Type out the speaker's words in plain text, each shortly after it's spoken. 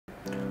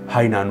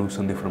Hi, ನಾನು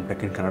Sandeep from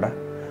tech in Kannada.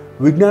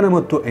 ವಿಜ್ಞಾನ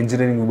ಮತ್ತು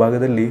ಎಂಜಿನಿಯರಿಂಗ್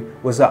ವಿಭಾಗದಲ್ಲಿ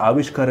ಹೊಸ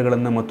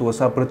ಆವಿಷ್ಕಾರಗಳನ್ನು ಮತ್ತು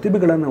ಹೊಸ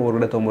ಪ್ರತಿಭೆಗಳನ್ನು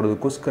ಹೊರಗಡೆ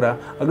ತೊಗೊಂಬರೋದಕ್ಕೋಸ್ಕರ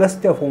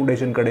ಅಗಸ್ತ್ಯ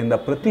ಫೌಂಡೇಶನ್ ಕಡೆಯಿಂದ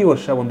ಪ್ರತಿ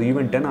ವರ್ಷ ಒಂದು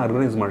ಈವೆಂಟನ್ನು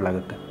ಆರ್ಗನೈಸ್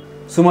ಮಾಡಲಾಗುತ್ತೆ.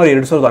 ಸುಮಾರು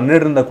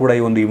 2012ರಿಂದ ಕೂಡ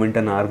ಈ ಒಂದು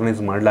ಈವೆಂಟನ್ನು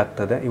ಆರ್ಗನೈಸ್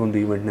ಮಾಡಲಾಗ್ತದೆ. ಈ ಒಂದು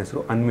ಈವೆಂಟ್ನ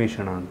ಹೆಸರು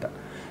ಅನ್ವೇಷಣ ಅಂತ.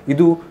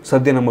 ಇದು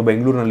ಸದ್ಯ ನಮ್ಮ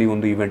ಬೆಂಗಳೂರಿನಲ್ಲಿ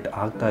ಒಂದು ಈವೆಂಟ್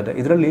ಆಗ್ತಾ ಇದೆ.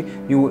 ಇದರಲ್ಲಿ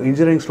ನೀವು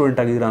ಇಂಜಿನಿಯರಿಂಗ್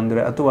ಸ್ಟೂಡೆಂಟ್ ಆಗಿದ್ದೀರಾ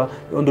ಅಂದರೆ ಅಥವಾ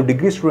ಒಂದು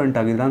ಡಿಗ್ರಿ ಸ್ಟೂಡೆಂಟ್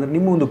ಆಗಿದ್ದೀರಾ ಅಂದರೆ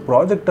ನಿಮ್ಮ ಒಂದು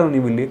ಪ್ರಾಜೆಕ್ಟನ್ನು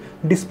ನೀವು ಇಲ್ಲಿ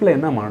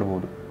ಡಿಸ್ಪ್ಲೇಯನ್ನು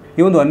ಮಾಡ್ಬೋದು.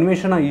 ಈ ಒಂದು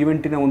ಅನ್ವೇಷಣಾ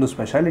ಈವೆಂಟಿನ ಒಂದು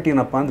ಸ್ಪೆಷಾಲಿಟಿ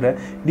ಏನಪ್ಪ ಅಂದರೆ,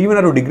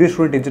 ನೀವೇನಾದ್ರು ಡಿಗ್ರಿ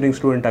ಸ್ಟೂಡೆಂಟ್ ಇಂಜಿನಿಯರಿಂಗ್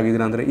ಸ್ಟೂಡೆಂಟ್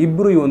ಆಗಿದ್ದೀರಾ ಅಂದರೆ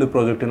ಇಬ್ಬರು ಈ ಒಂದು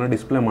ಪ್ರಾಜೆಕ್ಟನ್ನು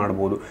ಡಿಸ್ಪ್ಲೇ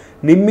ಮಾಡ್ಬೋದು.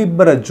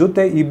 ನಿಮ್ಮಿಬ್ಬರ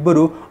ಜೊತೆ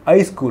ಇಬ್ಬರು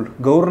ಹೈಸ್ಕೂಲ್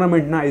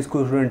ಗೌರ್ನಮೆಂಟ್ನ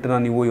ಹೈಸ್ಕೂಲ್ ಸ್ಟೂಡೆಂಟನ್ನ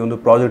ನೀವು ಈ ಒಂದು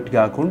ಪ್ರಾಜೆಕ್ಟ್ಗೆ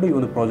ಹಾಕ್ಕೊಂಡು ಈ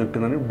ಒಂದು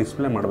ಪ್ರಾಜೆಕ್ಟನ್ನು ನೀವು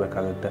ಡಿಸ್ಪ್ಲೇ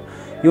ಮಾಡಬೇಕಾಗುತ್ತೆ.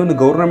 ಈ ಒಂದು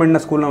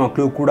ಗೌರ್ನಮೆಂಟ್ನ ಸ್ಕೂಲ್ನ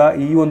ಮಕ್ಕಳು ಕೂಡ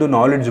ಈ ಒಂದು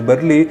ನಾಲೆಡ್ಜ್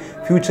ಬರಲಿ,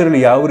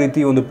 ಫ್ಯೂಚರಲ್ಲಿ ಯಾವ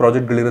ರೀತಿ ಒಂದು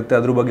ಪ್ರಾಜೆಕ್ಟ್ಗಳಿರುತ್ತೆ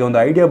ಅದ್ರ ಬಗ್ಗೆ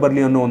ಒಂದು ಐಡಿಯಾ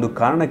ಬರಲಿ ಅನ್ನೋ ಒಂದು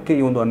ಕಾರಣಕ್ಕೆ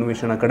ಈ ಒಂದು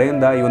ಅನ್ವೇಷಣಾ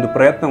ಕಡೆಯಿಂದ ಈ ಒಂದು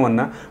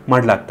ಪ್ರಯತ್ನವನ್ನು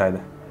ಮಾಡಲಾಗ್ತಾ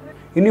ಇದೆ.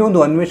 ಇನ್ನೂ ಒಂದು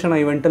ಅನ್ವೇಷಣಾ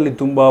ಇವೆಂಟಲ್ಲಿ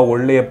ತುಂಬ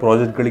ಒಳ್ಳೆಯ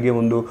ಪ್ರಾಜೆಕ್ಟ್ಗಳಿಗೆ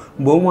ಒಂದು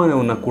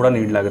ಬಹುಮಾನವನ್ನು ಕೂಡ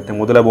ನೀಡಲಾಗುತ್ತೆ.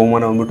 ಮೊದಲ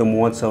ಬಹುಮಾನ ಬಂದ್ಬಿಟ್ಟು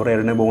 30,000,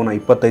 ಎರಡನೇ ಬಹುಮಾನ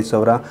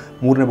 25,000,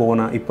 ಮೂರನೇ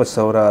ಬಹುಮಾನ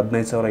 20,000,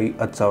 15,000,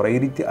 10,000 ಈ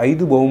ರೀತಿ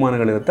 5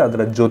 ಬಹುಮಾನಗಳಿರುತ್ತೆ.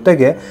 ಅದರ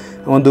ಜೊತೆಗೆ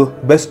ಒಂದು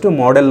ಬೆಸ್ಟ್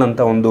ಮಾಡೆಲ್ ಅಂತ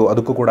ಒಂದು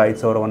ಅದಕ್ಕೂ ಕೂಡ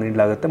 5,000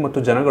 ನೀಡಲಾಗುತ್ತೆ.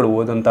 ಮತ್ತು ಜನಗಳು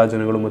ಓದಂಥ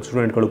ಜನಗಳು ಮತ್ತು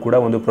ಸ್ಟೂಡೆಂಟ್ಗಳು ಕೂಡ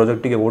ಒಂದು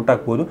ಪ್ರಾಜೆಕ್ಟಿಗೆ ಓಟ್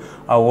ಹಾಕ್ಬೋದು.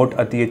 ಆ ಓಟ್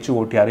ಅತಿ ಹೆಚ್ಚು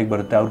ಓಟ್ ಯಾರಿಗೆ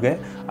ಬರುತ್ತೆ ಅವ್ರಿಗೆ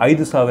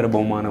 5,000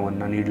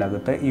 ಬಹುಮಾನವನ್ನು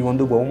ನೀಡಲಾಗುತ್ತೆ. ಈ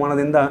ಒಂದು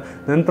ಬಹುಮಾನದಿಂದ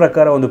ನನ್ನ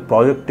ಪ್ರಕಾರ ಒಂದು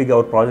ಪ್ರಾಜೆಕ್ಟಿಗೆ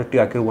ಅವ್ರ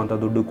ಪ್ರಾಜೆಕ್ಟಿಗೆ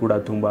ಹಾಕಿರುವಂಥ ದುಡ್ಡು ಕೂಡ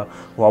ತುಂಬ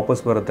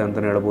ವಾಪಸ್ ಬರುತ್ತೆ ಅಂತ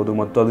ಹೇಳ್ಬೋದು.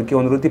 ಮತ್ತು ಅದಕ್ಕೆ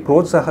ಒಂದು ರೀತಿ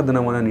ಪ್ರೋತ್ಸಾಹ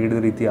ಧನವನ್ನು ನೀಡಿದ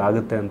ರೀತಿ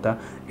ಆಗುತ್ತೆ ಅಂತ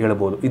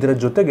ಹೇಳ್ಬೋದು. ಇದರ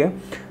ಜೊತೆಗೆ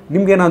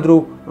ನಿಮಗೇನಾದರೂ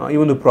ಈ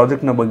ಒಂದು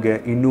ಪ್ರಾಜೆಕ್ಟ್ನ ಬಗ್ಗೆ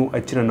ಇನ್ನೂ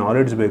ಹೆಚ್ಚಿನ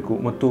ನಾಲೆಡ್ಜ್ ಬೇಕು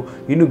ಮತ್ತು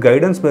ಇನ್ನೂ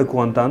ಗೈಡೆನ್ಸ್ ಬೇಕು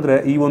ಅಂತ ಅಂದರೆ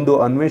ಈ ಒಂದು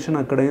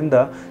ಅನ್ವೇಷಣಾ ಕಡೆಯಿಂದ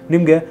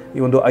ನಿಮಗೆ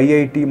ಈ ಒಂದು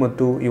IIT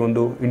ಮತ್ತು ಈ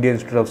ಒಂದು Indian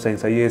institute of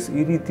science IIS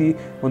ಈ ರೀತಿ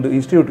ಒಂದು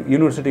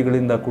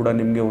ಯೂನಿವರ್ಸಿಟಿಗಳಿಂದ ಕೂಡ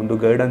ನಿಮಗೆ ಒಂದು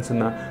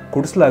ಗೈಡೆನ್ಸನ್ನು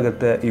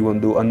ಕೊಡಿಸಲಾಗುತ್ತೆ ಈ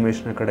ಒಂದು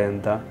ಅನ್ವೇಷಣಾ ಕಡೆ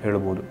ಅಂತ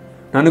ಹೇಳ್ಬೋದು.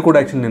 ನಾನು ಕೂಡ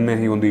ಆ್ಯಕ್ಚುಲಿ ನಿನ್ನೆ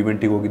ಈ ಒಂದು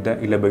ಈವೆಂಟಿಗೆ ಹೋಗಿದ್ದೆ.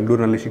 ಇಲ್ಲೇ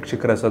ಬೆಂಗಳೂರಿನಲ್ಲಿ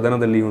ಶಿಕ್ಷಕರ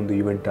ಸದನದಲ್ಲಿ ಈ ಒಂದು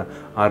ಈವೆಂಟ್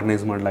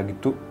ಆರ್ಗನೈಸ್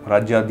ಮಾಡಲಾಗಿತ್ತು.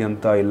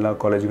 ರಾಜ್ಯಾದ್ಯಂತ ಎಲ್ಲ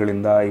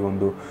ಕಾಲೇಜುಗಳಿಂದ ಈ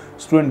ಒಂದು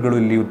ಸ್ಟೂಡೆಂಟ್ಗಳು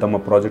ಇಲ್ಲಿ ತಮ್ಮ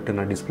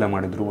ಪ್ರಾಜೆಕ್ಟನ್ನು ಡಿಸ್ಪ್ಲೇ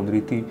ಮಾಡಿದರು. ಒಂದು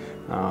ರೀತಿ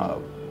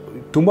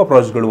ತುಂಬ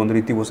ಪ್ರಾಜೆಕ್ಟ್ಗಳು, ಒಂದು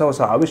ರೀತಿ ಹೊಸ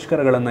ಹೊಸ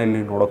ಆವಿಷ್ಕಾರಗಳನ್ನು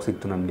ಇಲ್ಲಿ ನೋಡೋಕ್ಕೆ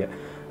ಸಿಕ್ತು ನನಗೆ.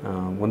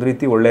 ಒಂದು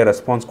ರೀತಿ ಒಳ್ಳೆಯ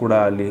ರೆಸ್ಪಾನ್ಸ್ ಕೂಡ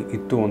ಅಲ್ಲಿ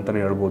ಇತ್ತು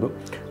ಅಂತಲೇ ಹೇಳ್ಬೋದು.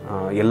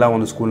 ಎಲ್ಲ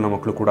ಒಂದು ಸ್ಕೂಲ್ನ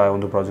ಮಕ್ಕಳು ಕೂಡ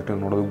ಒಂದು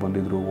ಪ್ರಾಜೆಕ್ಟನ್ನು ನೋಡೋದಕ್ಕೆ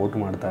ಬಂದಿದ್ದರು, ವೋಟ್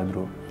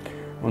ಮಾಡ್ತಾಯಿದ್ರು.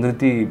 ಒಂದು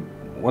ರೀತಿ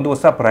ಒಂದು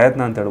ಹೊಸ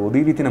ಪ್ರಯತ್ನ ಅಂತ ಹೇಳ್ಬೋದು.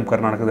 ಈ ರೀತಿ ನಮ್ಮ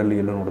ಕರ್ನಾಟಕದಲ್ಲಿ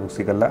ಎಲ್ಲೂ ನೋಡೋದಕ್ಕೆ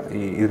ಸಿಗಲ್ಲ.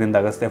 ಇದರಿಂದ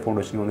ಅಗಸ್ತ್ಯ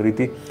ಫೌಂಡೇಶನ್ಗೆ ಒಂದು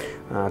ರೀತಿ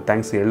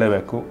ಥ್ಯಾಂಕ್ಸ್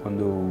ಹೇಳಲೇಬೇಕು.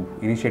 ಒಂದು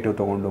ಇನಿಷಿಯೇಟಿವ್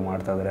ತೊಗೊಂಡು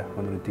ಮಾಡ್ತಾಯಿದ್ದಾರೆ,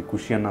 ಒಂದು ರೀತಿ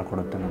ಖುಷಿಯನ್ನು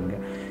ಕೊಡುತ್ತೆ ನನಗೆ.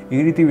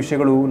 ಈ ರೀತಿ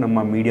ವಿಷಯಗಳು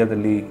ನಮ್ಮ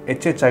ಮೀಡಿಯಾದಲ್ಲಿ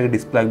ಹೆಚ್ಚೆಚ್ಚಾಗಿ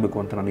ಡಿಸ್ಪ್ಲೇ ಆಗಬೇಕು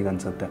ಅಂತ ನನಗೆ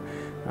ಅನಿಸುತ್ತೆ.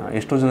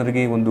 ಎಷ್ಟೋ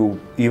ಜನರಿಗೆ ಒಂದು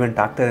ಈವೆಂಟ್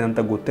ಆಗ್ತಾಯಿದೆ ಅಂತ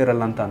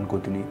ಗೊತ್ತಿರಲ್ಲ ಅಂತ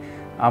ಅನ್ಕೋತೀನಿ.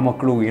 ಆ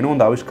ಮಕ್ಕಳು ಏನೋ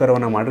ಒಂದು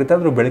ಆವಿಷ್ಕಾರವನ್ನು ಮಾಡಿರ್ತಾರೆ,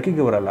 ಆದರೂ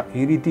ಬೆಳಕಿಗೆ ಬರಲ್ಲ.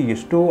 ಈ ರೀತಿ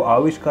ಎಷ್ಟೋ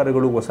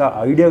ಆವಿಷ್ಕಾರಗಳು, ಹೊಸ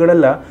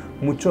ಐಡಿಯಾಗಳೆಲ್ಲ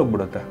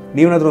ಮುಚ್ಚೋಗ್ಬಿಡುತ್ತೆ.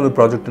 ನೀವೇನಾದರೂ ಒಂದು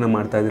ಪ್ರಾಜೆಕ್ಟನ್ನು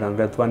ಮಾಡ್ತಾ ಇದ್ದೀರಾ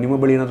ಅಂದರೆ ಅಥವಾ ನಿಮ್ಮ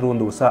ಬಳಿ ಏನಾದರೂ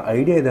ಒಂದು ಹೊಸ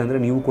ಐಡಿಯಾ ಇದೆ ಅಂದರೆ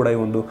ನೀವು ಕೂಡ ಈ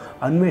ಒಂದು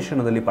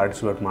ಅನ್ವೇಷಣದಲ್ಲಿ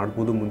ಪಾರ್ಟಿಸಿಪೇಟ್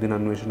ಮಾಡ್ಬೋದು. ಮುಂದಿನ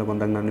ಅನ್ವೇಷಣೆ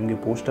ಬಂದಾಗ ನಾನು ನಿಮಗೆ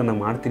ಪೋಸ್ಟನ್ನು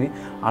ಮಾಡ್ತೀನಿ.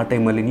 ಆ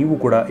ಟೈಮಲ್ಲಿ ನೀವು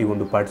ಕೂಡ ಈ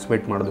ಒಂದು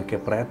ಪಾರ್ಟಿಸಿಪೇಟ್ ಮಾಡೋದಕ್ಕೆ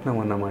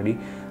ಪ್ರಯತ್ನವನ್ನು ಮಾಡಿ.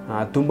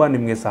 ತುಂಬ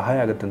ನಿಮಗೆ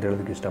ಸಹಾಯ ಆಗುತ್ತೆ ಅಂತ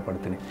ಹೇಳೋದಕ್ಕೆ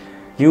ಇಷ್ಟಪಡ್ತೀನಿ.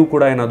 ನೀವು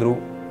ಕೂಡ ಏನಾದರೂ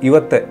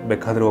ಇವತ್ತೇ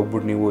ಬೇಕಾದರೆ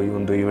ಹೋಗ್ಬಿಟ್ಟು ನೀವು ಈ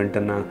ಒಂದು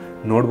ಈವೆಂಟನ್ನು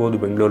ನೋಡ್ಬೋದು.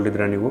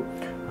 ಬೆಂಗಳೂರಲ್ಲಿದ್ದರೆ ನೀವು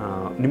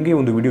ನಿಮಗೆ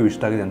ಒಂದು ವಿಡಿಯೋ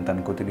ಇಷ್ಟ ಆಗಿದೆ ಅಂತ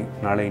ಅನ್ಕೋತೀನಿ.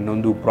 ನಾಳೆ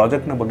ಇನ್ನೊಂದು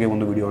ಪ್ರಾಜೆಕ್ಟ್ನ ಬಗ್ಗೆ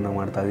ಒಂದು ವಿಡಿಯೋವನ್ನು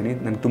ಮಾಡ್ತಾಯಿದ್ದೀನಿ.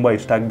 ನನಗೆ ತುಂಬ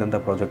ಇಷ್ಟ ಆಗಿದ್ದಂಥ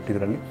ಪ್ರಾಜೆಕ್ಟ್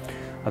ಇದರಲ್ಲಿ,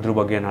 ಅದ್ರ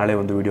ಬಗ್ಗೆ ನಾಳೆ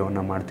ಒಂದು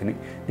ವಿಡಿಯೋವನ್ನು ಮಾಡ್ತೀನಿ.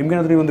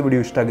 ನಿಮಗೇನಾದರೂ ಈ ಒಂದು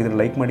ವಿಡಿಯೋ ಇಷ್ಟ ಆಗಿದ್ದರೆ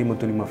ಲೈಕ್ ಮಾಡಿ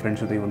ಮತ್ತು ನಿಮ್ಮ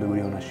ಫ್ರೆಂಡ್ಸ್ ಜೊತೆ ಈ ಒಂದು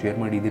ವಿಡಿಯೋನ ಶೇರ್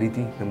ಮಾಡಿ. ಇದೇ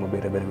ರೀತಿ ನಮ್ಮ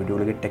ಬೇರೆ ಬೇರೆ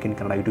ವಿಡಿಯೋಗಳಿಗೆ tech in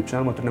Kannada YouTube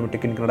channel ಮತ್ತು ನಮ್ಮ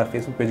tech in Kannada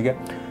Facebook ಪೇಜ್ಗೆ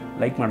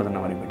like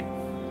ಮಾಡೋದನ್ನು ಮರಿಬೇಡಿ.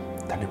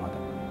 ಧನ್ಯವಾದ.